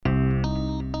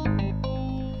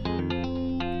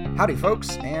Howdy,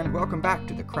 folks, and welcome back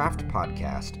to the Craft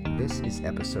Podcast. This is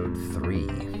episode 3.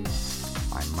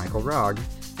 I'm Michael Rogg.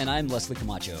 And I'm Leslie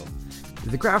Camacho.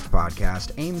 The Craft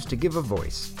Podcast aims to give a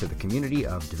voice to the community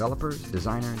of developers,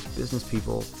 designers, business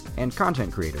people, and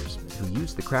content creators who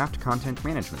use the Craft content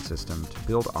management system to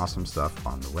build awesome stuff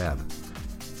on the web.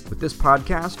 With this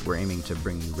podcast, we're aiming to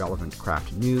bring you relevant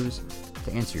craft news,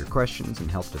 to answer your questions and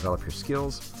help develop your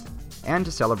skills, and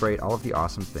to celebrate all of the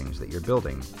awesome things that you're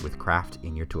building with craft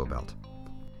in your tool belt.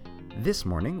 This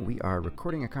morning, we are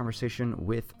recording a conversation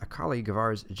with a colleague of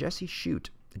ours, Jesse Schutte.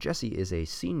 Jesse is a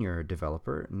senior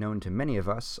developer known to many of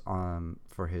us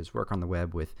for his work on the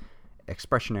web with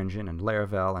Expression Engine and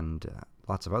Laravel and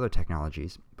lots of other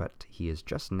technologies, but he is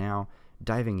just now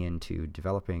diving into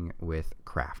developing with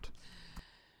Craft.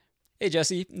 Hey,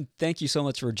 Jesse. Thank you so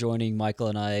much for joining Michael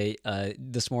and I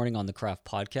this morning on the Craft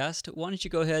Podcast. Why don't you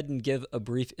go ahead and give a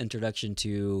brief introduction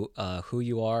to who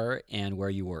you are and where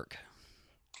you work?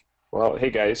 Well, hey,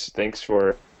 guys. Thanks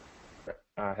for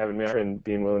having me on and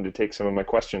being willing to take some of my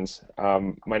questions.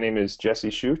 My name is Jesse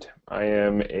Schutte. I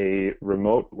am a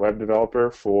remote web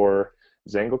developer for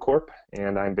Zangle Corp,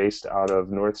 and I'm based out of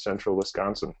north central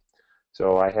Wisconsin.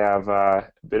 So I have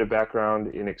a bit of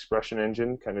background in Expression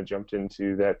Engine, kind of jumped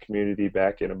into that community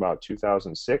back in about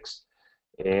 2006,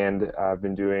 and I've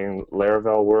been doing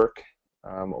Laravel work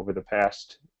over the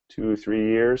past 2 or 3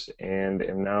 years, and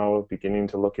am now beginning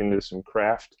to look into some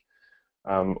Craft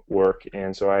work,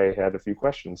 and so I had a few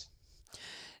questions.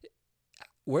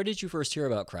 Where did you first hear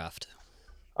about Craft?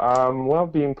 Well,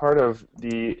 being part of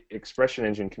the Expression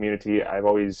Engine community, I've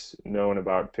always known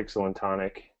about Pixel and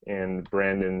Tonic and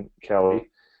Brandon Kelly,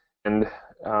 and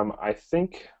I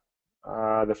think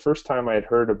the first time I had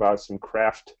heard about some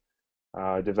Craft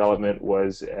development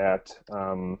was at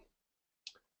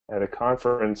a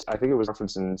conference. I think it was a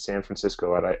conference in San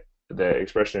Francisco at the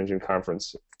Expression Engine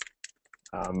conference.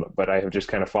 But I have just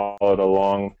kind of followed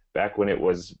along back when it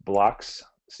was Blocks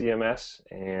CMS,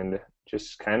 and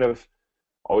just kind of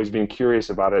always been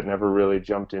curious about it. Never really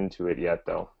jumped into it yet,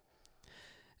 though.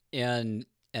 And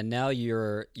now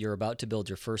you're about to build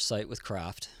your first site with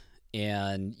Craft,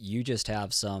 and you just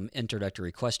have some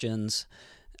introductory questions,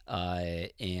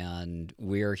 and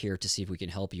we're here to see if we can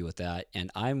help you with that.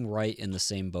 And I'm right in the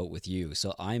same boat with you,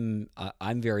 so I'm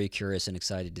very curious and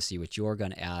excited to see what you're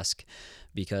going to ask,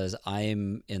 because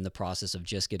I'm in the process of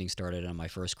just getting started on my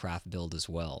first Craft build as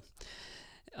well.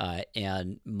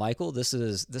 And Michael, this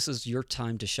is your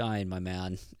time to shine, my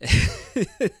man.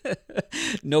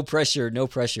 No pressure.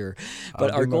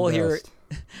 But our goal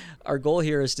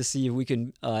here is to see if we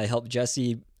can help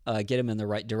Jesse get him in the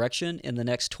right direction in the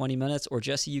next 20 minutes, or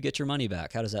Jesse, you get your money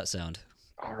back. How does that sound?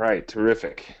 All right,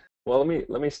 terrific. Well,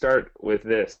 let me start with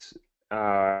this.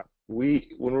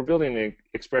 When we're building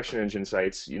Expression Engine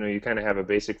sites, you kind of have a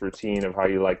basic routine of how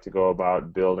you like to go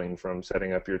about building, from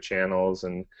setting up your channels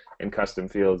and custom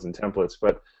fields and templates.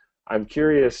 But I'm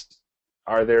curious,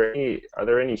 are there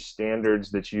any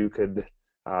standards that you could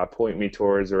point me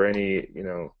towards, or any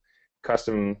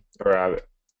custom or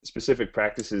specific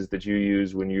practices that you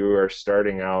use when you are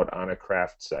starting out on a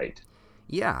Craft site?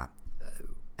 Yeah,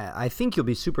 I think you'll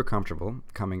be super comfortable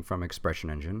coming from Expression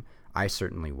Engine. I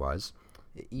certainly was.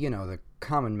 The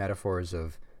common metaphors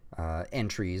of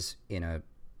entries in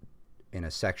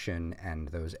a section, and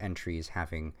those entries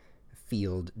having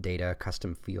field data,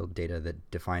 custom field data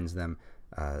that defines them.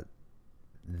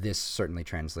 This certainly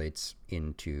translates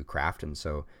into Craft, and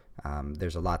so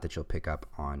there's a lot that you'll pick up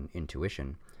on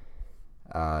intuition.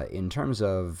 In terms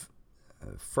of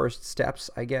first steps,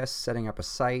 I guess, setting up a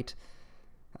site,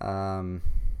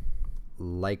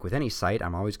 like with any site,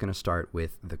 I'm always going to start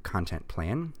with the content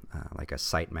plan, like a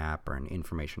sitemap or an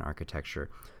information architecture,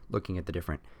 looking at the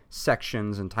different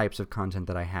sections and types of content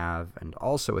that I have, and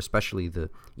also especially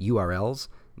the URLs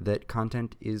that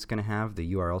content is going to have,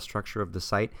 the URL structure of the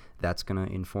site. That's going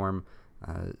to inform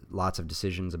lots of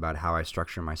decisions about how I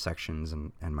structure my sections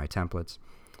and my templates.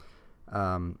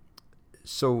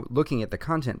 So looking at the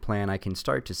content plan, I can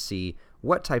start to see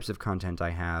what types of content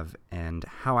I have and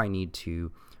how I need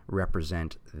to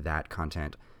represent that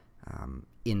content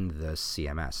in the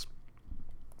CMS.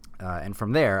 And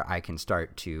from there, I can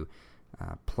start to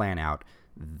plan out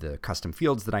the custom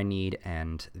fields that I need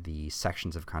and the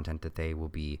sections of content that they will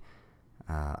be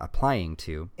applying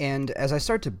to. And as I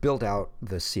start to build out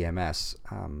the CMS,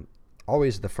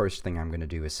 always the first thing I'm going to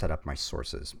do is set up my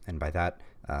sources. And by that,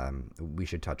 we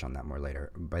should touch on that more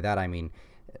later. By that, I mean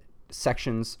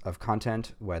sections of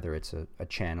content, whether it's a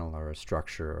channel or a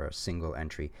structure or a single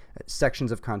entry,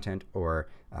 sections of content or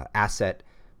asset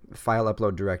file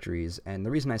upload directories. And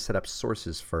the reason I set up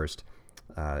sources first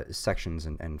sections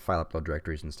and file upload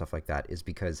directories and stuff like that is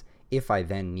because if I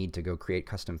then need to go create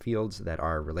custom fields that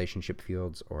are relationship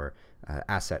fields or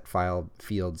asset file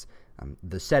fields,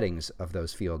 the settings of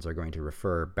those fields are going to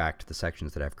refer back to the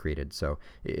sections that I've created. So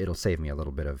it'll save me a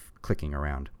little bit of clicking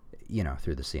around,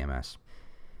 through the CMS.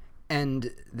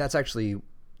 And that's actually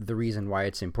the reason why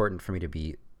it's important for me to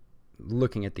be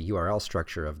looking at the URL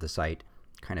structure of the site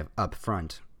kind of up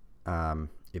front,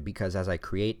 because as I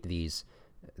create these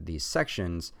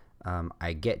sections,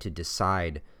 I get to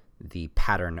decide the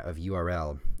pattern of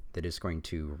URL that is going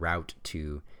to route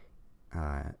to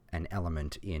an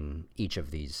element in each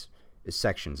of these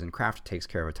sections. And Craft takes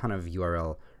care of a ton of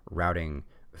URL routing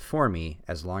for me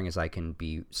as long as I can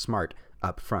be smart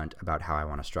up front about how I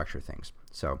want to structure things.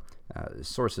 So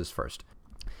sources first.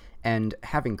 And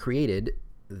having created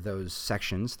those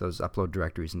sections, those upload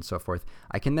directories and so forth,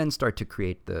 I can then start to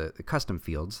create the custom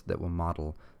fields that will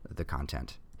model the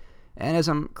content. And as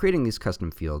I'm creating these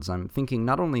custom fields, I'm thinking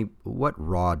not only what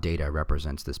raw data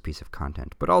represents this piece of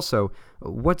content, but also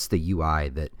what's the UI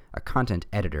that a content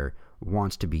editor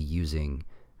wants to be using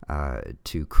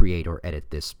to create or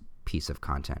edit this piece of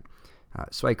content.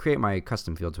 So I create my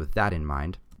custom fields with that in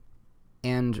mind.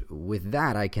 And with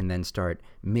that, I can then start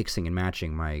mixing and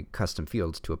matching my custom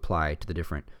fields to apply to the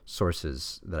different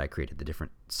sources that I created, the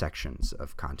different sections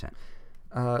of content.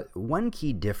 One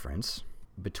key difference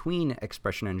between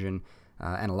Expression Engine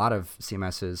and a lot of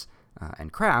CMSs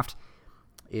and Craft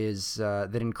is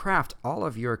that in Craft, all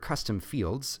of your custom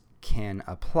fields can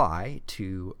apply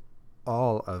to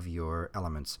all of your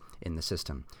elements in the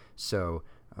system. So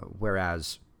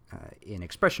whereas in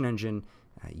Expression Engine,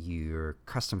 your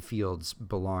custom fields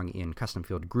belong in custom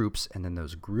field groups, and then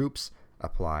those groups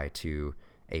apply to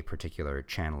a particular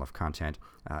channel of content.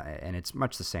 And it's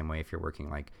much the same way if you're working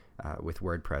like with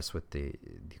WordPress, with the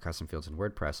custom fields in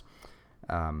WordPress.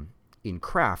 In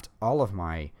Craft, all of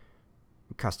my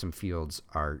custom fields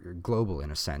are global in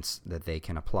a sense that they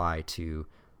can apply to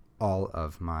all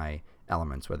of my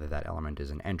elements, whether that element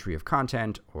is an entry of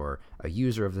content or a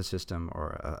user of the system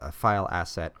or a file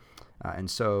asset. And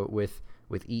so with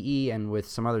EE and with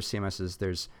some other CMSs,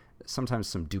 there's sometimes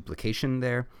some duplication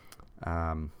there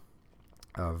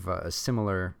of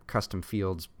similar custom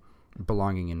fields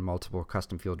belonging in multiple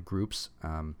custom field groups.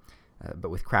 But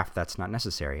with Craft, that's not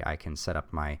necessary. I can set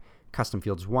up my custom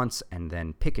fields once and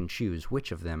then pick and choose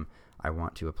which of them I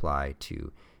want to apply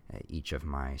to each of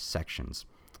my sections.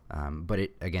 But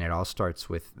it all starts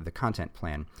with the content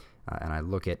plan. And I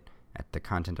look at the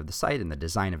content of the site and the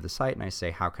design of the site, and I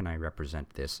say, how can I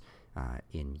represent this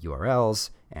in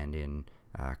URLs and in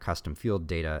custom field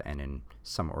data and in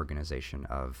some organization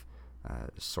of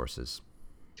sources.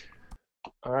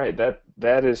 All right,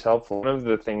 that is helpful. One of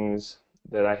the things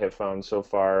that I have found so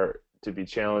far to be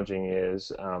challenging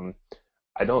is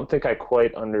I don't think I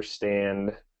quite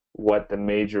understand what the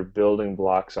major building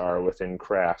blocks are within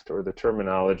Craft or the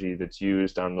terminology that's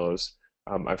used on those.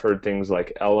 I've heard things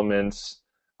like elements,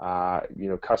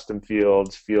 custom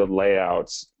fields, field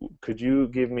layouts. Could you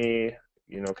give me,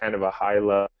 kind of a high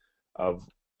level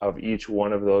of each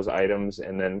one of those items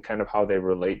and then kind of how they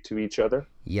relate to each other?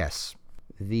 Yes.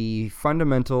 The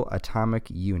fundamental atomic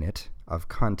unit of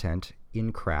content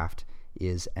in Craft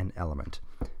is an element.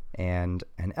 And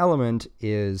an element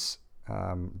is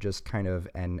just kind of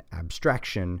an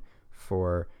abstraction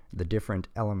for the different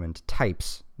element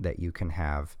types that you can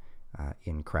have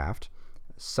in Craft,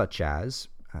 such as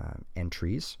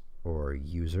entries or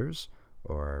users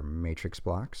or matrix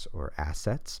blocks or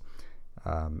assets.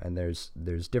 And there's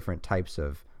different types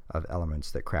of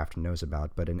elements that Craft knows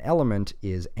about, but an element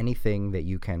is anything that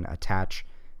you can attach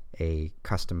a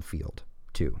custom field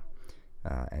to.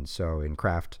 And so in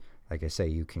Craft, like I say,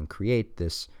 you can create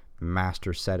this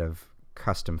master set of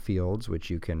custom fields, which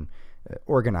you can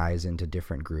organize into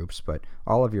different groups, but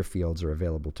all of your fields are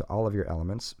available to all of your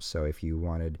elements. So if you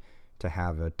wanted to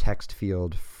have a text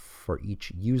field for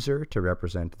each user to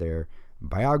represent their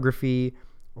biography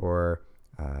or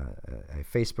a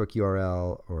Facebook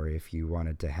URL, or if you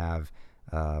wanted to have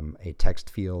a text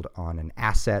field on an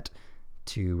asset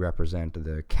to represent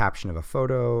the caption of a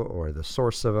photo or the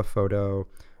source of a photo,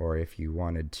 or if you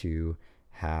wanted to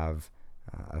have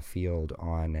a field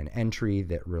on an entry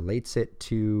that relates it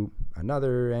to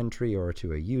another entry or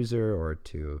to a user or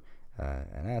to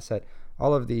an asset,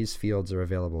 all of these fields are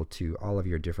available to all of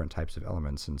your different types of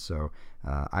elements. And so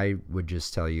I would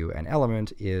just tell you an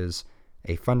element is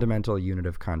a fundamental unit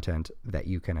of content that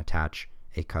you can attach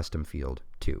a custom field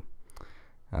to.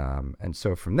 And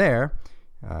so from there,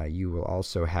 you will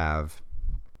also have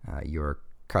your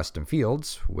custom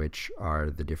fields, which are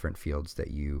the different fields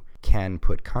that you can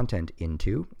put content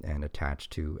into and attach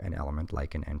to an element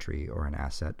like an entry or an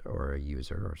asset or a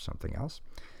user or something else.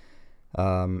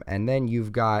 And then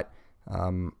you've got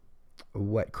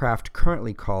what Craft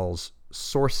currently calls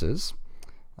sources.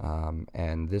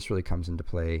 And this really comes into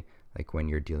play like when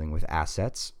you're dealing with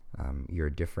assets, your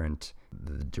different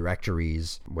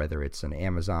directories, whether it's an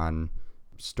Amazon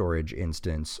storage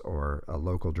instance or a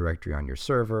local directory on your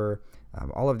server.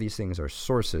 All of these things are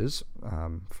sources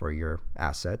for your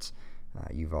assets.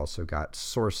 You've also got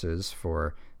sources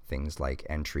for things like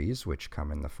entries, which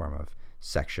come in the form of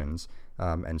sections.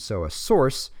 And so a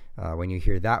source, when you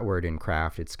hear that word in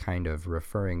Craft, it's kind of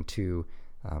referring to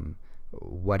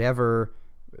whatever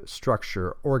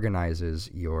structure organizes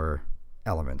your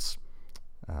elements.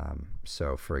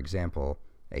 So for example,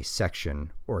 a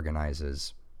section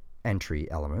organizes entry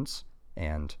elements,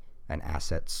 and an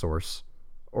asset source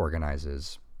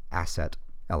organizes asset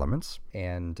elements.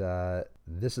 And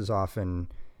this is often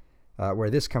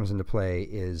where this comes into play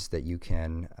is that you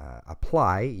can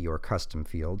apply your custom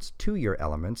fields to your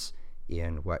elements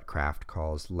in what Craft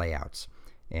calls layouts.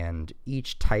 And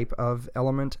each type of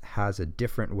element has a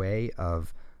different way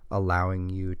of allowing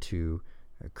you to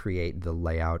create the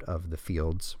layout of the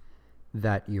fields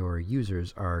that your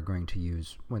users are going to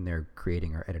use when they're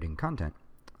creating or editing content.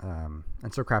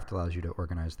 And so Craft allows you to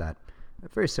organize that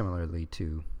very similarly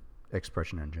to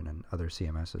Expression Engine and other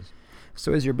CMSs.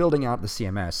 So as you're building out the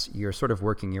CMS, you're sort of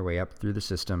working your way up through the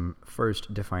system,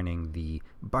 first defining the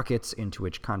buckets into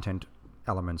which content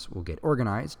elements will get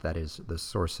organized, that is, the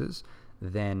sources,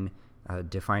 then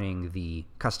defining the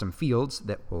custom fields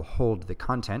that will hold the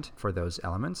content for those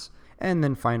elements. And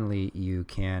then finally, you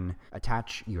can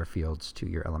attach your fields to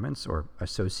your elements or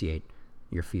associate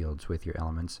your fields with your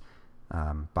elements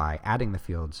by adding the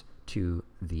fields to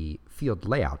the field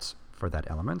layouts for that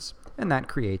elements. And that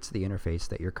creates the interface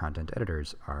that your content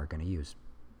editors are going to use.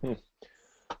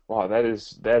 Wow, that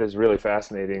is really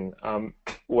fascinating.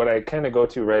 What I kind of go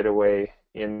to right away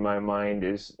in my mind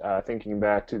is thinking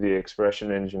back to the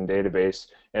Expression Engine database,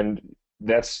 and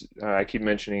that's I keep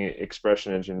mentioning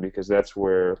Expression Engine because that's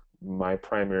where my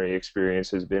primary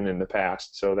experience has been in the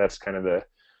past. So that's kind of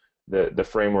the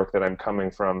framework that I'm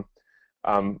coming from.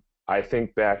 I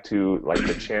think back to like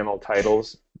the channel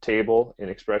titles table in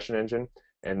Expression Engine,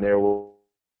 and there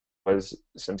was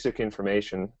some basic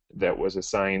information that was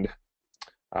assigned.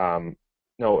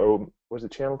 Or was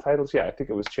it channel titles? Yeah, I think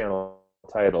it was channel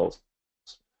titles,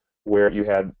 where you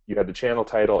had the channel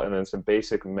title and then some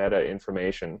basic meta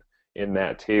information in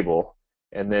that table,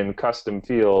 and then custom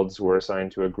fields were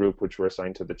assigned to a group which were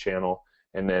assigned to the channel,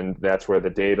 and then that's where the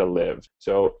data lived.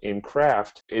 So in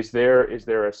Craft, is there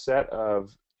a set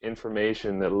of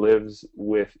information that lives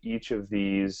with each of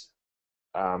these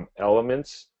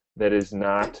elements that is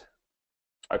not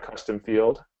a custom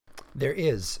field? There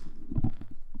is.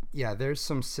 Yeah, there's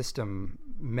some system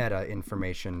meta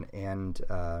information, and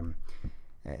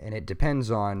it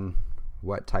depends on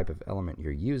what type of element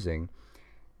you're using.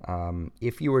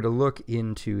 If you were to look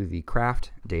into the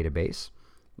Craft database,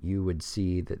 you would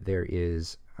see that there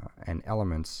is an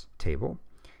elements table,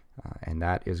 and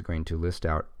that is going to list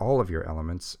out all of your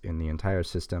elements in the entire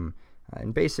system.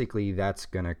 And basically, that's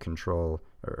going to control,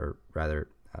 or rather,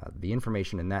 the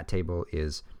information in that table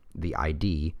is the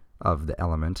ID of the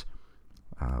element,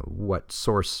 what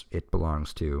source it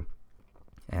belongs to,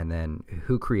 and then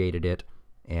who created it,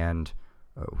 and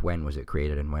when was it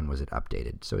created and when was it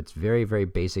updated. So it's very, very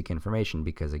basic information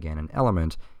because, again, an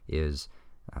element is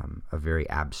a very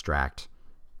abstract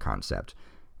concept.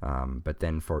 But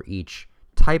then for each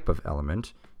type of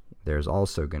element, there's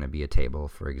also going to be a table.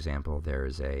 For example,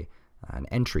 there's an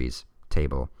entries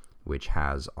table, which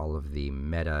has all of the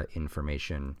meta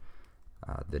information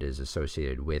that is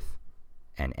associated with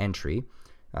an entry.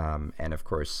 And of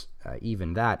course,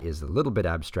 even that is a little bit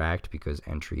abstract because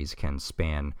entries can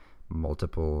span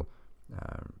multiple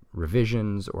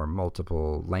revisions or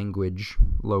multiple language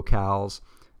locales.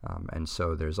 And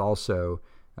so there's also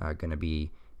going to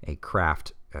be a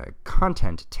Craft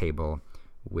content table,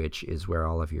 which is where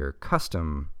all of your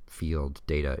custom field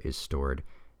data is stored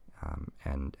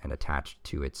and attached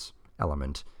to its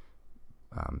element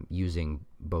using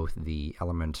both the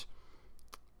element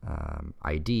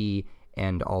ID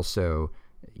and also,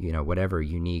 whatever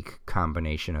unique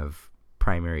combination of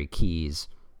primary keys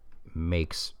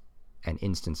makes an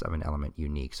instance of an element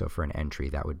unique. So for an entry,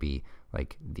 that would be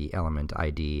like the element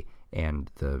ID and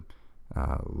the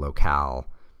locale,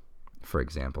 for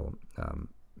example,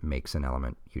 makes an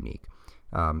element unique.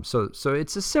 So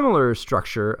it's a similar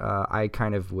structure. I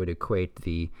kind of would equate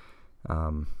the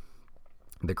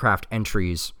the craft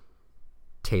entries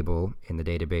table in the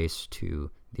database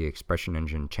to the expression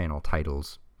engine channel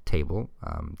titles table.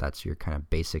 That's your kind of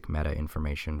basic meta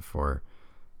information for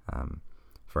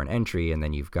an entry. And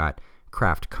then you've got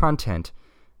craft content,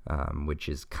 which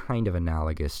is kind of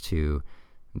analogous to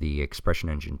the expression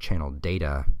engine channel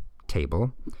data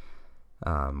table,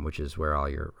 which is where all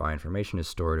your raw information is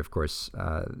stored. Of course,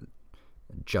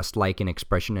 just like an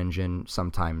expression engine,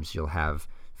 sometimes you'll have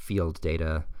field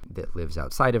data that lives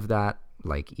outside of that,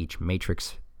 like each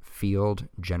matrix field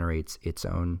generates its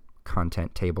own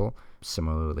content table,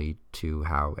 similarly to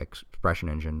how expression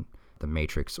engine, the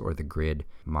matrix or the grid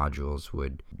modules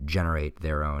would generate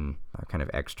their own kind of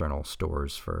external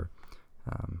stores for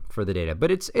the data. But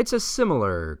it's a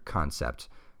similar concept.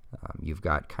 You've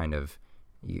got kind of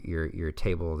your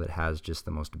table that has just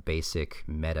the most basic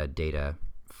metadata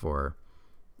for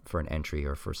an entry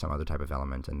or for some other type of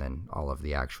element, and then all of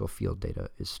the actual field data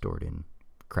is stored in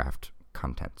craft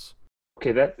contents.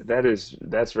 Okay,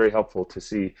 that's very helpful to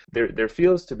see. There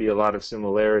feels to be a lot of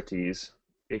similarities,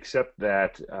 except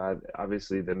that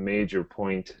obviously the major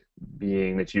point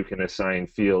being that you can assign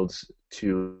fields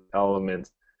to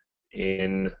elements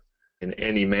in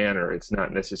any manner. It's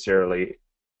not necessarily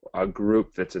a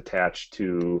group that's attached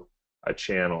to a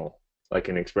channel. Like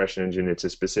an expression engine, it's a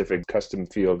specific custom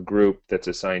field group that's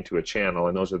assigned to a channel,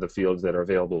 and those are the fields that are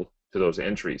available to those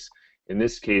entries. In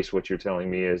this case, what you're telling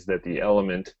me is that the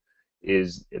element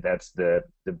that's the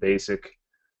basic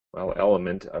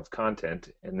element of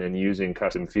content, and then using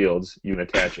custom fields, you can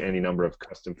attach any number of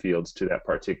custom fields to that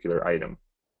particular item.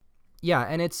 Yeah,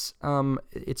 and it's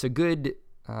a good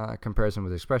comparison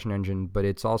with expression engine, but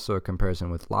it's also a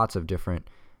comparison with lots of different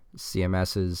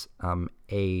CMSs.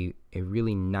 A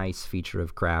really nice feature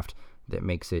of Craft that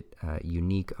makes it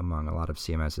unique among a lot of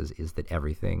CMSs is that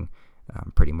everything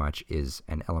pretty much is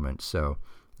an element. So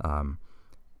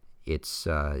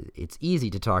it's easy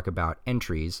to talk about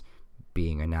entries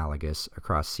being analogous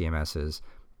across CMSs,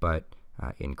 but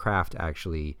in Craft,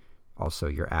 actually, also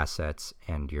your assets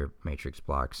and your matrix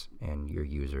blocks and your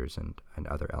users and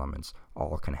other elements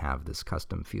all can have this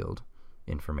custom field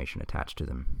information attached to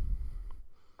them.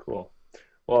 Cool.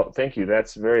 Well, thank you.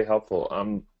 That's very helpful.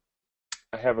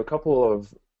 I have a couple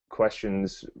of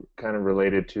questions kind of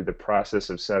related to the process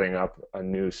of setting up a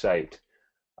new site.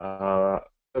 One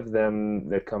of them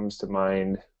that comes to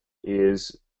mind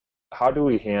is, how do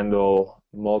we handle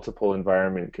multiple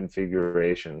environment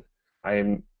configuration?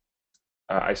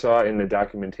 I saw in the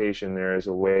documentation there is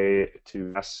a way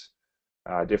to pass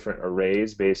different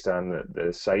arrays based on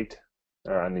the site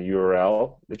or on the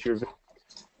URL that you're.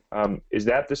 Is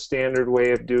that the standard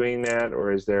way of doing that,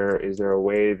 or is there a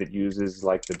way that uses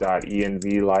like the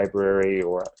 .env library,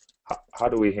 or how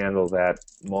do we handle that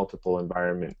multiple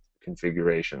environment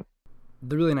configuration?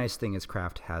 The really nice thing is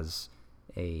Craft has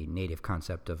a native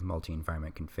concept of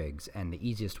multi-environment configs, and the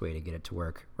easiest way to get it to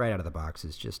work right out of the box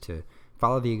is just to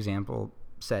follow the example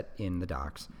set in the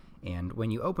docs. And when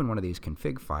you open one of these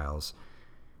config files,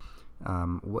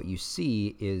 what you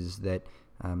see is that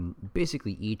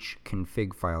basically each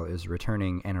config file is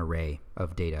returning an array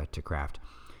of data to Craft.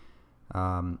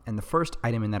 And the first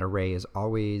item in that array is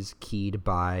always keyed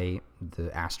by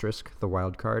the asterisk, the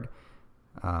wildcard.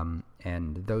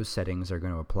 And those settings are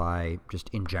going to apply just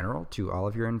in general to all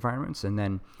of your environments. And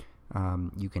then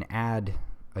you can add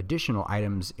additional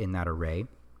items in that array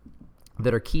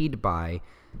that are keyed by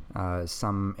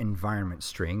some environment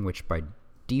string, which by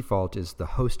default is the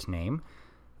host name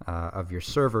of your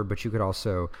server, but you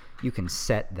can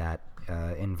set that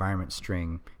environment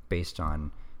string based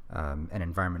on an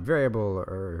environment variable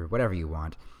or whatever you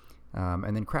want.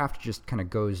 And then Craft just kind of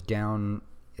goes down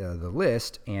the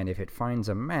list, and if it finds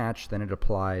a match, then it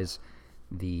applies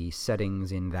the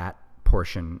settings in that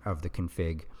portion of the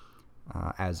config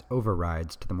as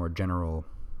overrides to the more general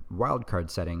wildcard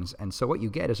settings. And so what you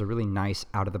get is a really nice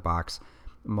out-of-the-box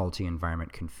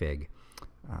multi-environment config.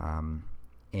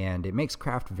 And it makes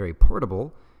Craft very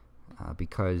portable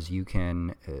because you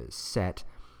can set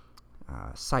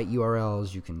site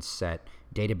URLs, you can set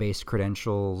database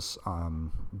credentials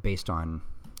based on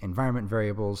environment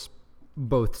variables,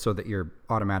 both so that you're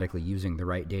automatically using the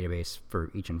right database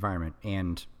for each environment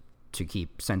and to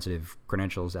keep sensitive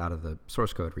credentials out of the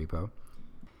source code repo.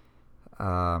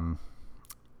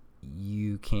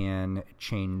 You can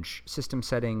change system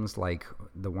settings, like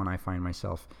the one I find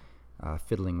myself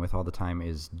fiddling with all the time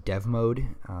is dev mode.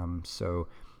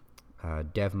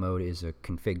 Dev mode is a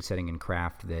config setting in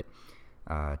Craft that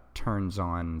turns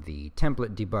on the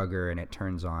template debugger, and it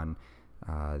turns on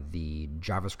the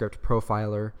JavaScript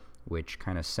profiler, which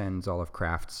kind of sends all of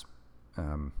Craft's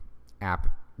app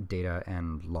data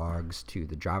and logs to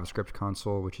the JavaScript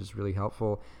console, which is really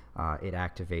helpful. It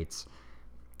activates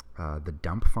the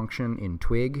dump function in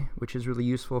Twig, which is really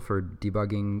useful for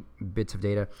debugging bits of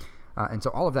data. And so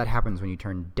all of that happens when you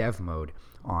turn dev mode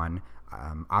on.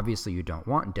 Obviously, you don't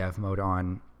want dev mode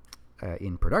on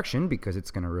in production because it's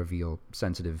going to reveal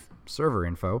sensitive server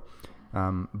info.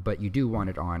 But you do want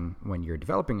it on when you're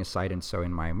developing a site. And so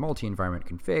in my multi-environment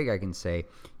config, I can say,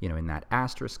 in that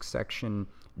asterisk section,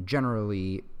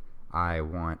 generally I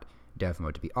want dev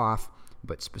mode to be off,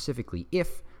 but specifically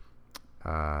if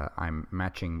I'm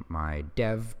matching my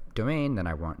dev domain, then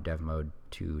I want dev mode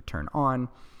to turn on.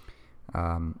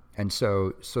 And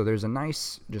so there's a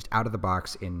nice, just out of the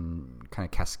box in kind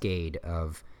of cascade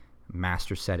of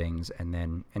master settings and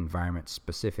then environment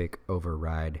specific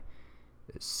override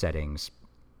settings.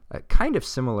 Kind of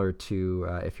similar to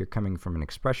if you're coming from an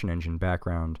expression engine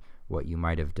background, what you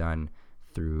might have done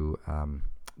through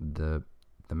the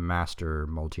master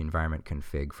multi-environment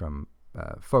config from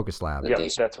Focus Lab. Yeah,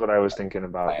 that's what I was thinking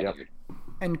about. Yep.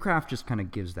 And Craft just kind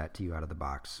of gives that to you out of the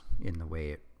box in the way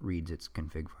it reads its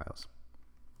config files.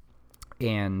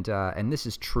 And this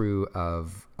is true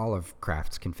of all of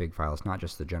Craft's config files, not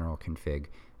just the general config.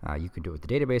 You can do it with the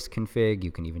database config.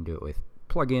 You can even do it with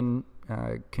plugin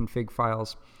config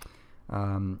files.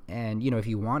 And if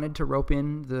you wanted to rope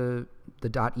in the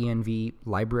 .env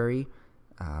library,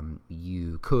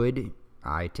 you could.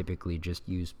 I typically just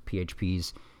use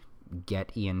PHP's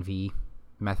getEnv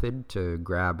method to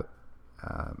grab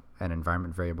an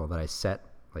environment variable that I set,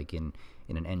 like in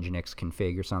an Nginx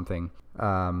config or something.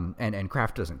 And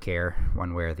Craft doesn't care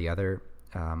one way or the other.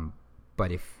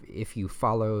 But if you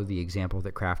follow the example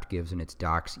that Craft gives in its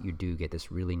docs, you do get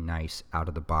this really nice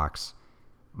out-of-the-box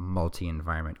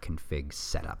multi-environment config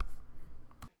setup.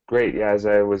 Great. Yeah, as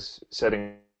I was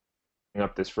setting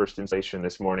up this first installation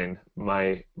this morning,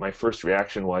 my first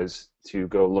reaction was to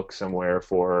go look somewhere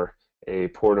for a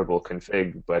portable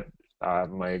config, but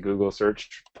my Google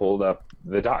search pulled up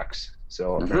the docs.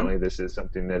 So apparently this is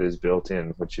something that is built in,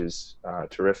 which is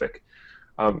terrific.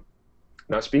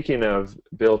 Now, speaking of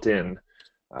built in,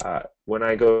 when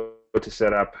I go to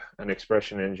set up an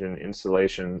expression engine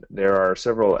installation, there are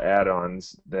several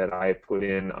add-ons that I put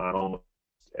in on almost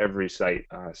every site.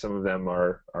 Some of them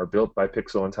are built by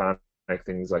Pixel and Tonic,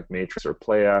 things like Matrix or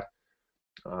Playa,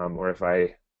 or if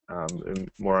I am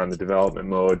more on the development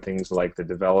mode, things like the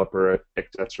developer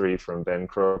accessory from Ben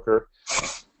Croker.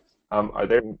 Are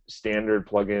there standard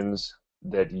plugins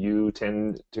that you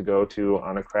tend to go to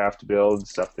on a Craft build,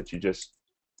 stuff that you just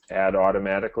add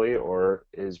automatically, or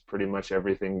is pretty much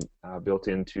everything built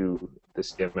into the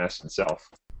CMS itself?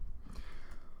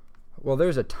 Well,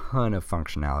 there's a ton of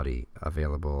functionality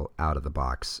available out of the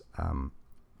box.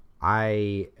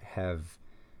 I have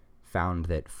found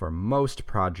that for most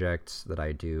projects that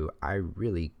I do, I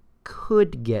really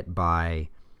could get by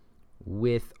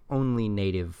with only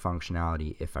native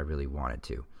functionality if I really wanted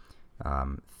to.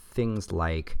 Things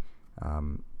like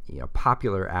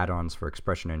popular add-ons for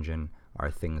Expression Engine are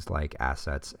things like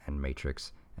assets and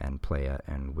matrix and playa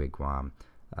and wigwam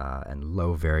and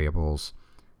low variables.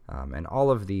 And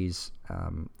all of these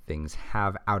things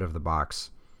have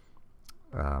out-of-the-box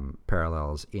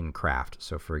parallels in Craft.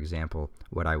 So, for example,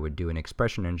 what I would do in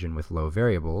Expression Engine with low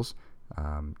variables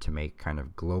to make kind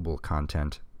of global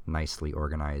content nicely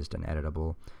organized and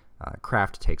editable,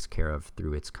 Craft takes care of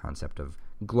through its concept of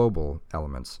global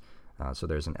elements. So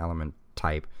there's an element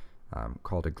type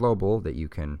called a global that you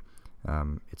can,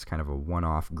 it's kind of a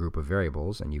one-off group of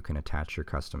variables, and you can attach your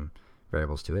custom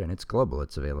variables to it, and it's global.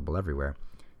 It's available everywhere.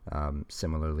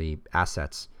 Similarly,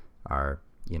 assets are,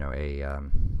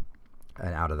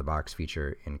 an out-of-the-box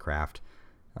feature in Craft.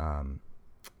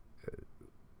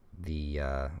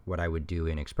 What I would do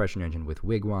in Expression Engine with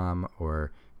Wigwam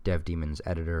or DevDemon's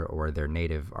editor or their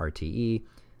native RTE,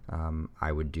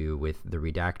 I would do with the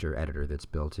redactor editor that's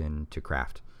built into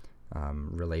Craft.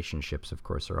 Relationships, of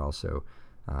course, are also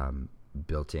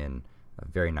built in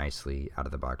very nicely out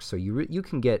of the box. So you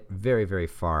can get very, very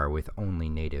far with only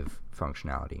native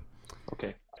functionality.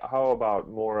 Okay. How about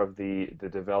more of the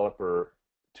developer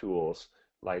tools?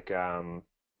 Like, are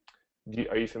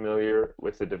you familiar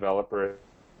with the developer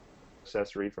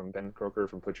accessory from Ben Croker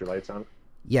from Put Your Lights On?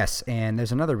 Yes, and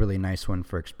there's another really nice one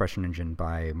for Expression Engine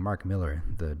by Mark Miller,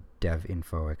 the Dev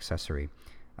Info accessory.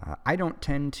 I don't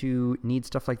tend to need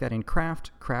stuff like that in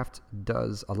Craft. Craft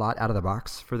does a lot out of the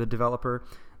box for the developer.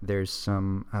 There's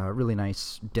some really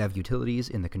nice dev utilities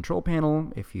in the control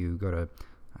panel. If you go to,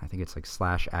 I think it's like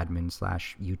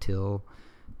 /admin/util,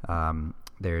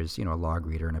 there's a log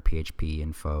reader and a PHP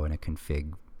info and a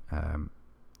config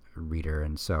reader.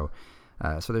 And so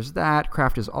So there's that.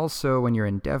 Craft is also, when you're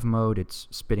in dev mode, it's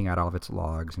spitting out all of its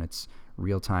logs and its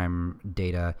real-time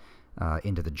data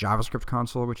into the JavaScript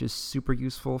console, which is super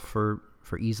useful for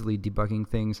easily debugging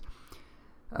things.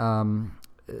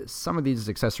 Some of these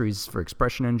accessories for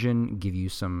Expression Engine give you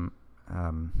some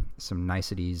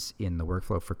niceties in the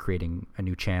workflow for creating a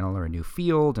new channel or a new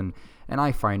field, and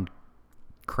I find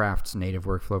Craft's native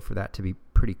workflow for that to be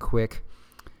pretty quick.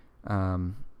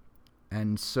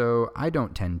 And so I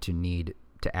don't tend to need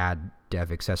to add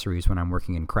dev accessories when I'm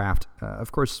working in Craft.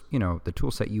 Of course, the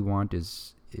tool set you want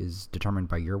is determined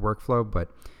by your workflow, but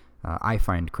I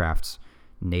find Craft's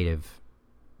native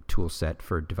tool set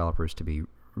for developers to be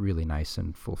really nice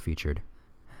and full-featured.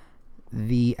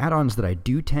 The add-ons that I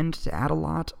do tend to add a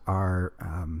lot are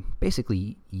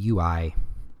basically UI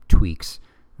tweaks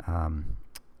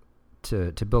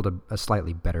to build a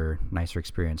slightly better, nicer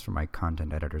experience for my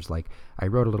content editors. Like, I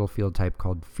wrote a little field type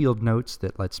called field notes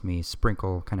that lets me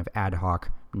sprinkle kind of ad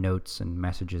hoc notes and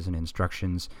messages and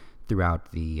instructions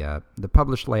throughout the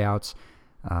published layouts.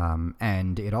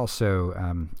 And it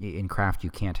also, in Craft, you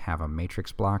can't have a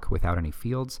matrix block without any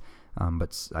fields.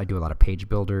 But I do a lot of page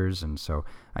builders, and so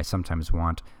I sometimes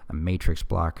want a matrix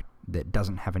block that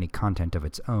doesn't have any content of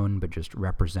its own, but just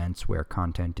represents where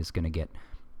content is going to get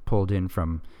pulled in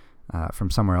from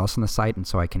somewhere else on the site, and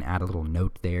so I can add a little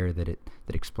note there that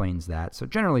explains that. So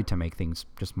generally, to make things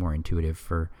just more intuitive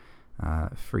for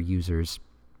users,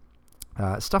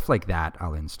 stuff like that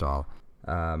I'll install.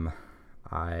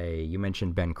 You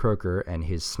mentioned Ben Croker, and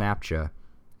his Snapcha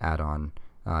add-on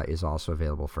is also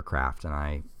available for Craft, and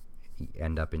I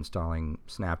end up installing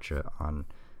Snapcha on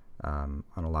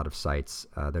a lot of sites.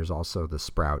 There's also the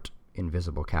Sprout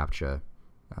Invisible Captcha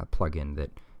plugin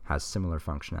that has similar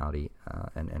functionality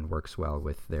and works well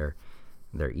with their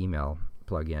email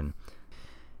plugin.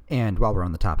 And while we're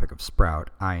on the topic of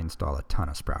Sprout, I install a ton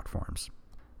of Sprout forms,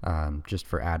 just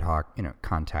for ad hoc,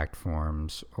 contact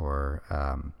forms or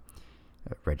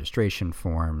registration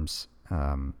forms.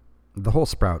 The whole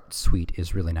Sprout suite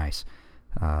is really nice,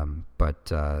 but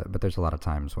there's a lot of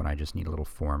times when I just need a little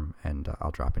form, and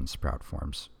I'll drop in Sprout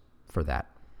forms for that.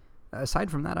 Aside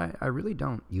from that, I really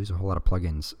don't use a whole lot of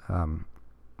plugins.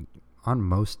 On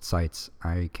most sites,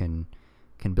 I can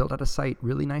build out a site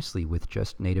really nicely with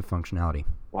just native functionality.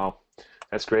 Wow,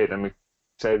 that's great. I'm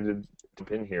excited to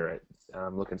pin here.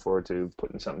 I'm looking forward to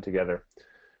putting something together.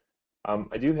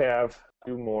 I do have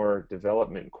 2 more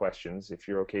development questions, if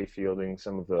you're okay fielding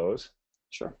some of those.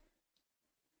 Sure.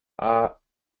 My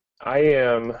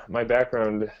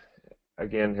background,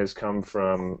 again, has come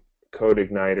from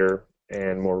CodeIgniter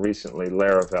and more recently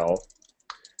Laravel.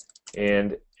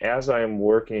 And as I'm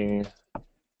working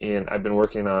I've been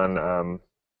working on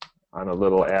a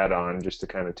little add-on just to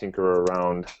kind of tinker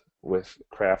around with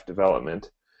Craft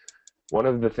development. One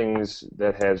of the things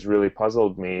that has really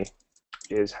puzzled me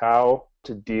is how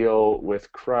to deal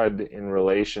with CRUD in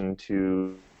relation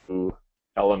to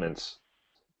elements.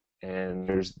 And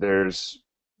there's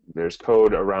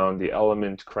code around the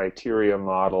element criteria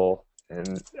model,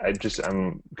 and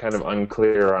I'm kind of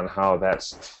unclear on how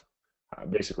that's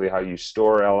basically how you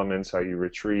store elements, how you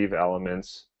retrieve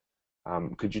elements.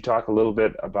 Could you talk a little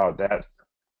bit about that?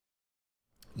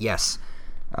 Yes.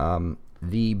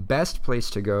 The best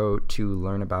place to go to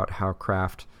learn about how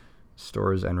Craft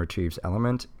stores and retrieves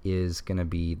element is going to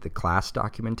be the class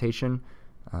documentation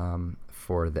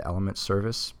for the element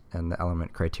service and the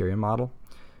element criteria model.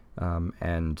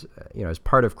 As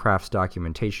part of Craft's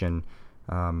documentation,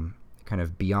 kind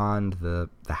of beyond the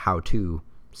how-to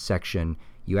section,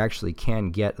 you actually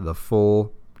can get the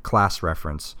full class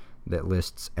reference that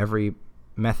lists every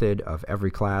method of every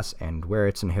class and where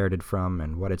it's inherited from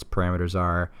and what its parameters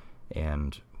are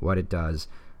and what it does.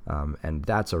 And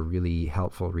that's a really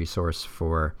helpful resource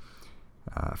for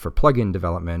plugin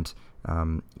development.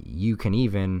 You can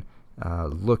even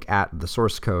look at the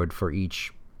source code for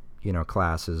each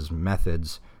class's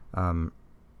methods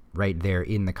right there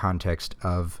in the context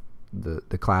of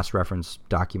the class reference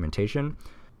documentation.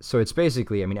 So it's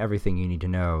basically, everything you need to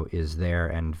know is there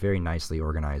and very nicely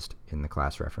organized in the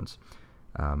class reference.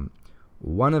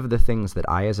 One of the things that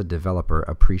I as a developer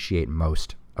appreciate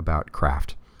most about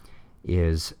Craft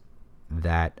is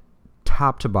that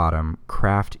top to bottom,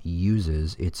 Craft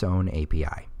uses its own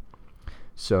API.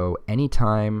 So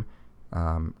anytime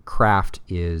Craft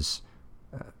is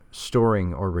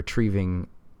storing or retrieving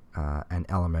an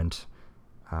element,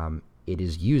 it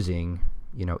is using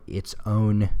its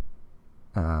own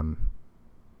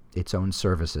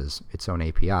services, its own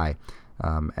API,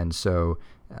 and so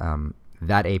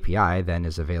that API then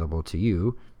is available to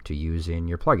you to use in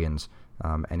your plugins,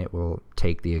 and it will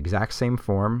take the exact same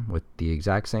form with the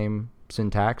exact same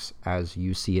syntax as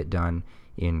you see it done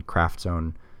in Craft's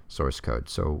own source code.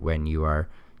 So when you are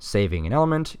saving an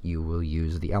element, you will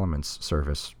use the elements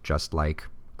service just like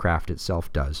Craft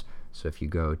itself does. So if you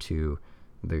go to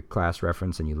the class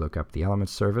reference and you look up the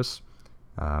elements service,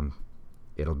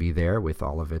 it'll be there with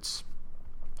all of its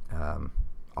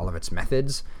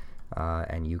methods,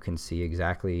 and you can see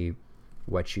exactly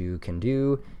what you can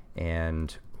do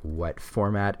and what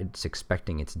format it's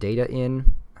expecting its data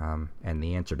in. And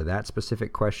the answer to that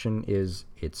specific question is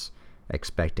it's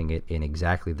expecting it in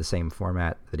exactly the same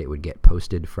format that it would get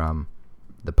posted from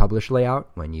the publish layout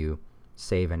when you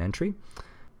save an entry.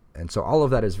 And so all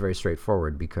of that is very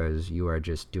straightforward because you are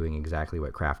just doing exactly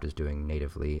what Craft is doing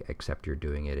natively, except you're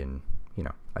doing it in,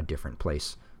 a different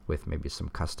place with maybe some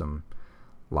custom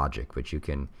logic, but you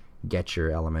can get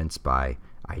your elements by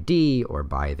ID or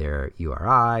by their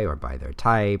URI or by their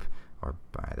type or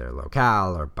by their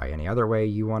locale or by any other way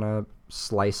you want to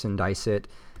slice and dice it.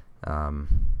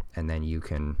 And then you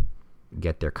can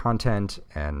get their content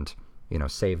and,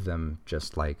 save them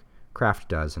just like Craft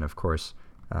does. And of course,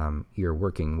 you're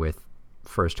working with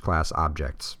first-class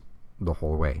objects the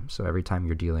whole way. So every time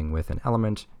you're dealing with an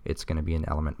element, it's going to be an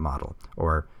element model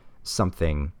or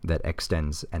something that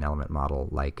extends an element model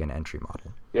like an entry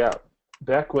model. Yeah.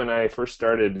 Back when I first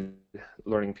started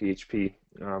learning PHP,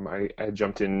 I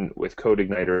jumped in with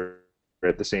CodeIgniter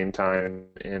at the same time,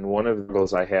 and one of the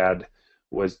goals I had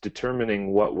was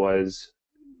determining what was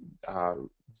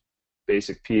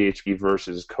basic PHP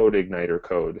versus CodeIgniter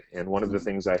code. And one of the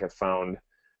things I have found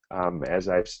as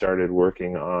I've started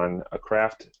working on a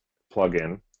Craft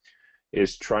plugin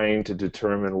is trying to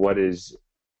determine what is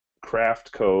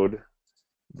Craft code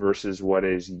versus what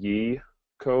is Yi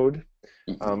code.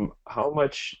 How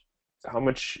much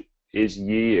is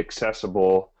Yi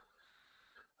accessible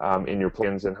in your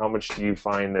plugins, and how much do you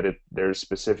find that there's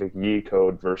specific Yi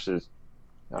code versus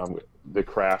the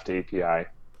Craft API?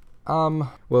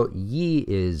 Well, Yi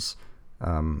is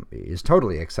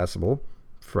totally accessible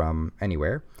from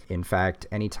anywhere. In fact,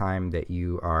 anytime that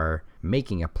you are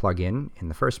making a plugin in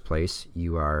the first place,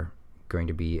 you are going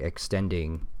to be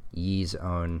extending Yi's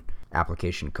own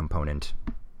application component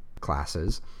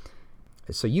classes.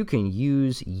 So you can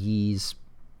use Yi's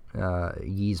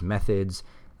methods,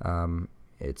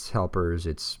 its helpers,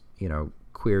 its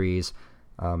queries.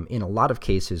 In a lot of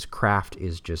cases, Craft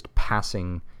is just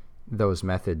passing those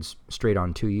methods straight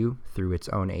on to you through its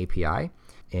own API.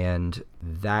 And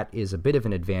that is a bit of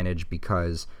an advantage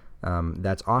because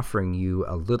that's offering you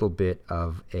a little bit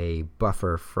of a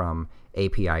buffer from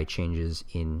API changes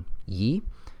in Yi.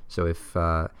 So if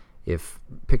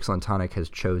Pixel and Tonic has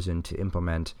chosen to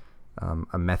implement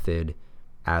a method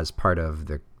as part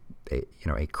of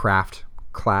a Craft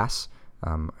class,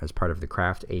 as part of the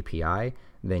Craft API,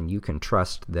 then you can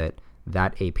trust that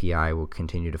API will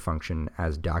continue to function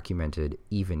as documented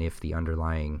even if the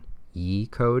underlying Yi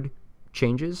code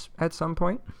changes at some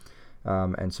point.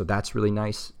 And so that's really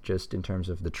nice just in terms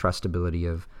of the trustability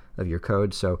of your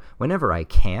code. So whenever I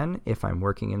can, if I'm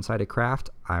working inside of Craft,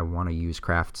 I want to use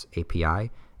Craft's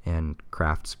API and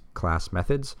Craft's class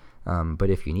methods. But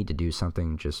if you need to do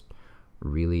something just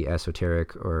really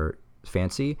esoteric or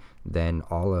fancy, then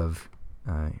all of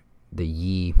the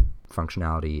Yi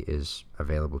functionality is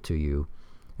available to you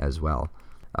as well.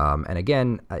 And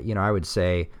again, I would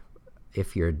say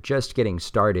if you're just getting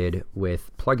started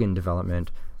with plugin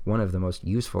development, one of the most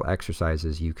useful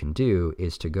exercises you can do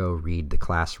is to go read the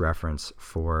class reference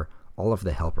for all of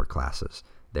the helper classes.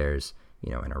 There's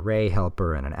an array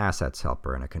helper and an assets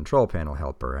helper and a control panel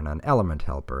helper and an element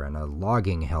helper and a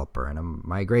logging helper and a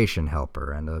migration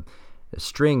helper and a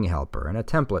string helper and a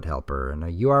template helper and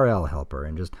a URL helper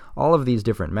and just all of these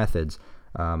different methods,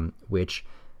 which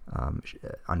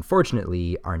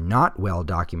unfortunately are not well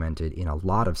documented in a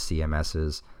lot of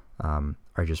CMSs,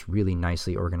 are just really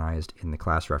nicely organized in the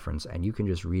class reference, and you can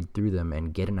just read through them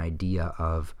and get an idea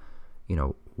of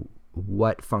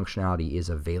what functionality is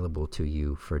available to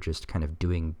you for just kind of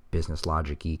doing business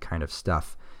logic-y kind of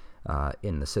stuff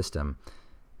in the system.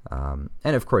 And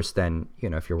of course then,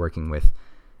 if you're working with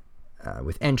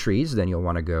entries, then you'll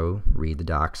want to go read the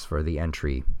docs for the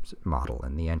entry model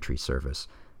and the entry service.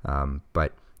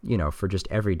 But for just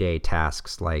everyday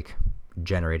tasks like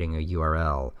generating a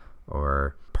URL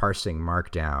or parsing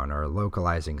Markdown or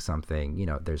localizing something,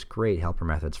 there's great helper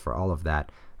methods for all of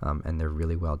that, and they're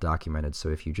really well documented. So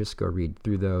if you just go read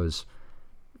through those,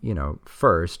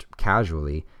 first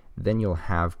casually, then you'll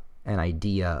have an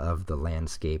idea of the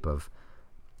landscape of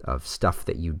stuff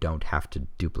that you don't have to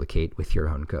duplicate with your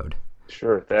own code.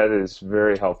 Sure, that is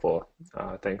very helpful.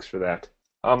 Thanks for that.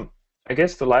 I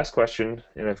guess the last question,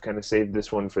 and I've kind of saved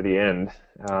this one for the end,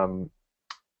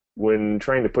 when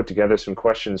trying to put together some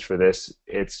questions for this,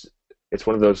 it's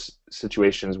one of those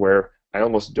situations where I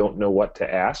almost don't know what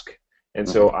to ask. And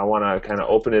so I want to kind of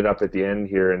open it up at the end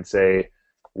here and say,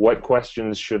 what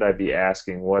questions should I be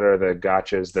asking? What are the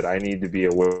gotchas that I need to be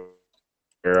aware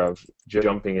of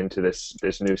jumping into this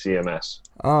new CMS?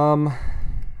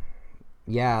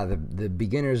 Yeah, the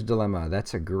beginner's dilemma.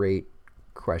 That's a great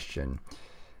question.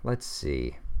 Let's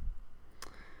see.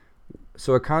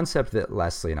 So a concept that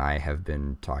Leslie and I have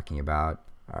been talking about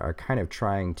are kind of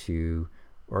trying to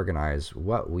organize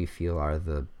what we feel are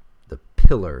the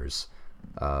pillars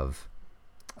of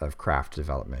craft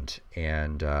development.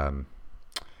 And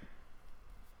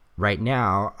right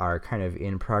now, our kind of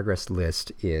in progress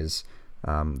list is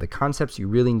the concepts you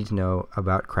really need to know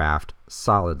about craft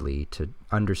solidly to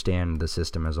understand the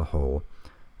system as a whole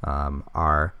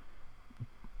are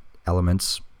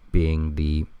elements being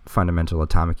the fundamental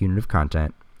atomic unit of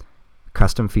content,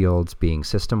 custom fields being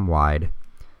system-wide,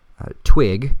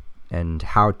 twig and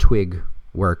how twig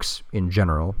works in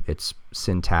general, its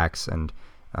syntax and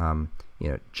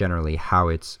generally how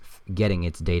it's getting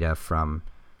its data from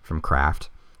craft,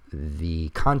 the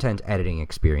content editing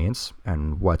experience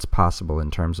and what's possible in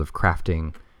terms of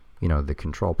crafting, the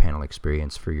control panel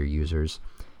experience for your users,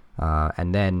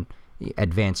 and then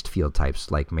advanced field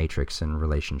types like matrix and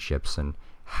relationships and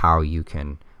how you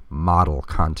can model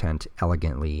content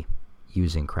elegantly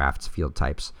using craft's field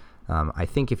types. I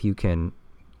think if you can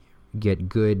get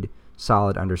good,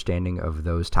 solid understanding of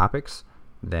those topics,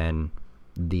 then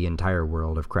the entire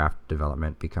world of craft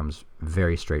development becomes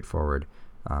very straightforward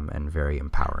and very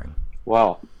empowering.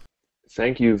 Wow.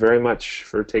 Thank you very much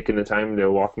for taking the time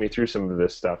to walk me through some of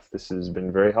this stuff. This has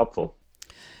been very helpful.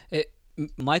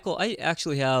 Michael, I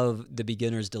actually have the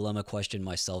beginner's dilemma question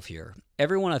myself here.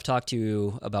 Everyone I've talked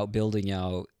to about building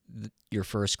out your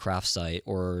first craft site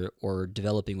or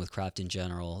developing with craft in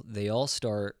general, they all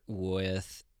start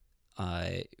with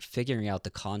figuring out the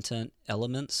content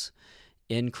elements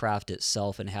in craft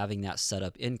itself and having that set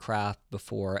up in craft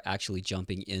before actually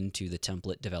jumping into the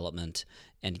template development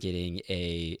and getting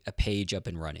a page up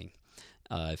and running,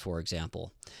 for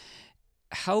example.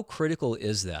 How critical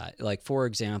is that? Like, for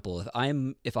example,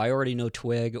 if I already know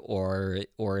Twig or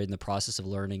in the process of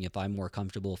learning, if I'm more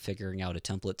comfortable figuring out a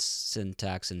template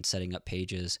syntax and setting up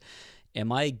pages,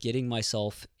 am I getting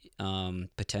myself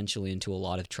potentially into a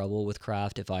lot of trouble with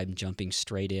craft if I'm jumping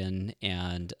straight in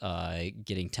and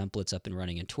getting templates up and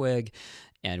running in Twig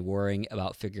and worrying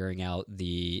about figuring out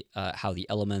the how the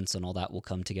elements and all that will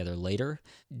come together later?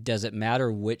 Does it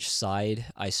matter which side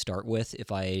I start with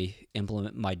if I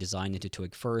implement my design into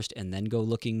Twig first and then go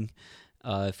looking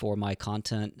for my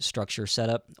content structure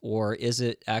setup? Or is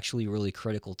it actually really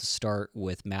critical to start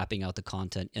with mapping out the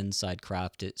content inside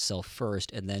craft itself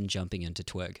first and then jumping into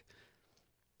Twig?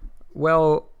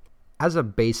 Well, as a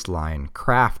baseline,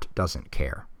 craft doesn't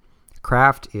care.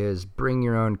 Craft is bring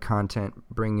your own content,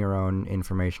 bring your own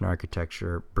information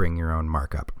architecture, bring your own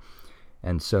markup.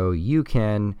 And so you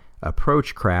can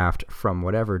approach craft from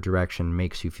whatever direction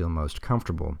makes you feel most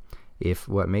comfortable. If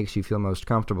what makes you feel most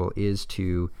comfortable is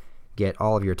to get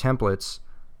all of your templates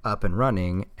up and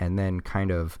running and then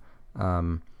kind of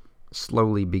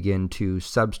slowly begin to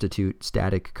substitute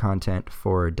static content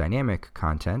for dynamic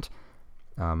content,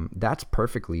 that's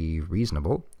perfectly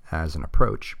reasonable as an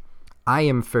approach. I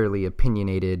am fairly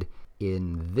opinionated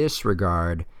in this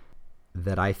regard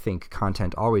that I think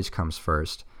content always comes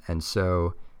first. And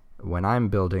so when I'm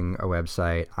building a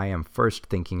website, I am first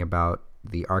thinking about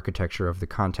the architecture of the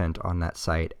content on that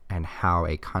site and how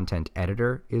a content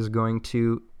editor is going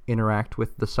to interact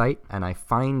with the site. And I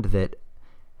find that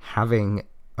having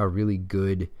a really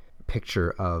good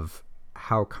picture of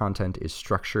how content is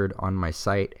structured on my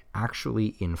site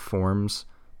actually informs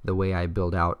the way I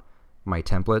build out my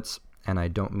templates. And I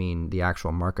don't mean the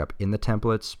actual markup in the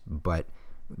templates, but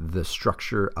the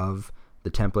structure of the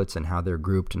templates and how they're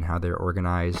grouped and how they're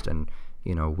organized and,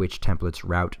 which templates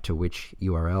route to which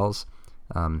URLs.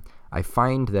 I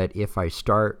find that if I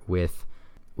start with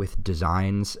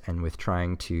designs and with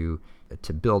trying to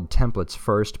build templates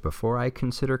first before I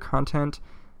consider content,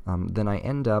 then I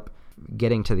end up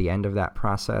getting to the end of that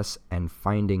process and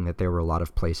finding that there were a lot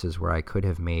of places where I could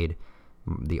have made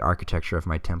the architecture of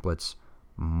my templates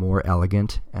more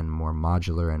elegant and more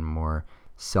modular and more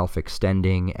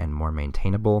self-extending and more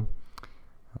maintainable.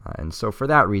 And so for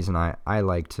that reason, I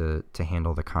like to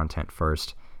handle the content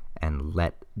first and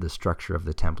let the structure of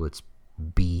the templates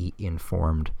be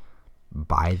informed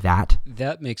by that.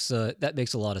 That makes a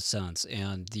lot of sense.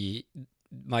 And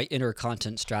my inner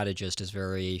content strategist is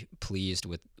very pleased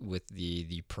with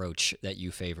the approach that you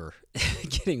favor,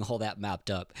 getting all that mapped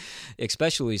up,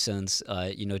 especially since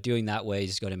doing that way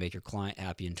is going to make your client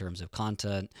happy in terms of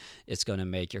content. It's going to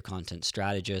make your content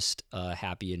strategist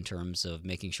happy in terms of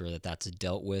making sure that that's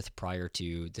dealt with prior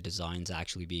to the designs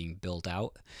actually being built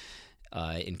out,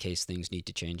 in case things need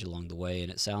to change along the way. And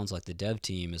it sounds like the dev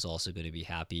team is also going to be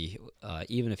happy,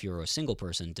 even if you're a single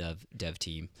person dev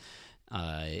team.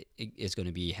 Is going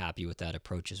to be happy with that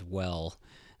approach as well,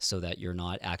 so that you're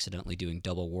not accidentally doing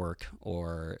double work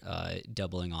or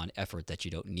doubling on effort that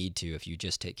you don't need to if you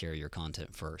just take care of your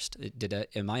content first.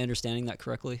 Am I understanding that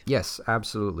correctly? Yes,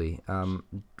 absolutely.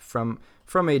 From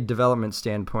a development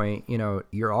standpoint,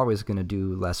 you're always going to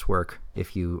do less work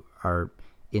if you are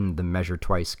in the measure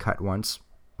twice, cut once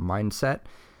mindset,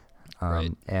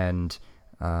 Right.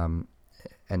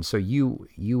 And so you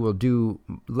will do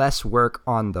less work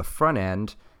on the front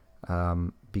end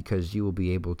because you will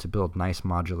be able to build nice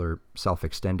modular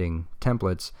self-extending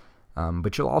templates,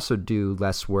 but you'll also do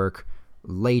less work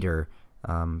later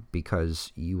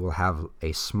because you will have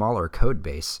a smaller code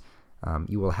base.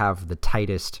 You will have the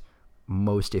tightest,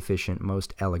 most efficient,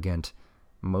 most elegant,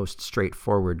 most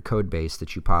straightforward code base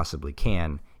that you possibly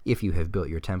can if you have built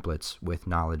your templates with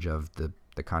knowledge of the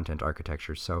content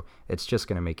architecture. So it's just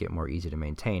going to make it more easy to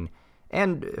maintain.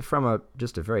 And from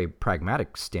just a very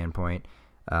pragmatic standpoint,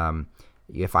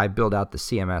 if I build out the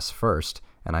CMS first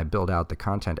and I build out the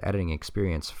content editing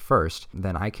experience first,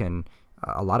 then I can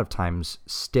a lot of times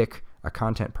stick a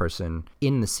content person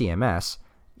in the CMS,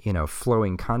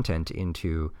 flowing content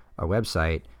into a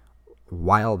website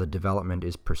while the development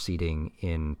is proceeding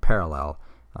in parallel.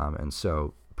 And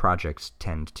so projects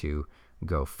tend to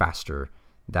go faster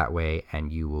that way,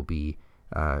 and you will be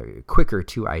quicker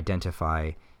to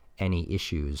identify any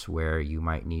issues where you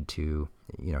might need to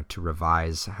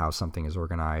revise how something is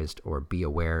organized or be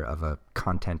aware of a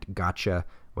content gotcha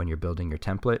when you're building your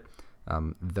template.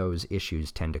 Those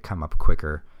issues tend to come up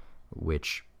quicker,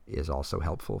 which is also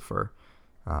helpful for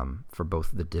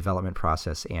both the development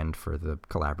process and for the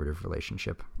collaborative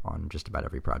relationship on just about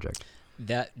every project.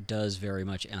 That does very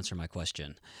much answer my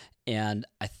question. And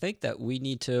I think that we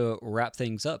need to wrap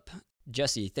things up.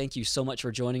 Jesse, thank you so much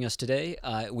for joining us today.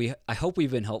 I hope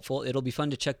we've been helpful. It'll be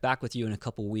fun to check back with you in a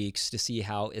couple weeks to see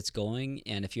how it's going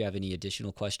and if you have any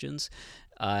additional questions.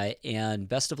 And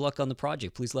best of luck on the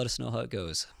project. Please let us know how it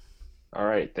goes. All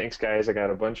right. Thanks, guys. I got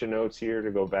a bunch of notes here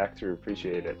to go back through.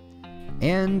 Appreciate it.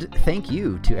 And thank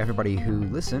you to everybody who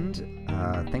listened.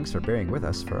 Thanks for bearing with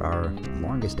us for our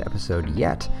longest episode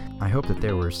yet. I hope that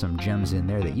there were some gems in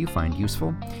there that you find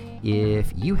useful.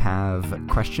 If you have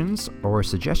questions or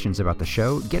suggestions about the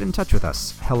show, get in touch with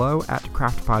us.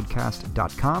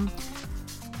 hello@craftpodcast.com.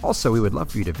 Also, we would love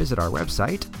for you to visit our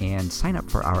website and sign up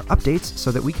for our updates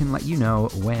so that we can let you know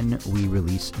when we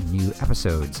release new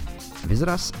episodes. Visit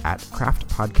us at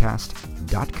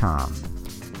craftpodcast.com.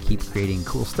 Keep creating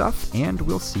cool stuff, and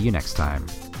we'll see you next time.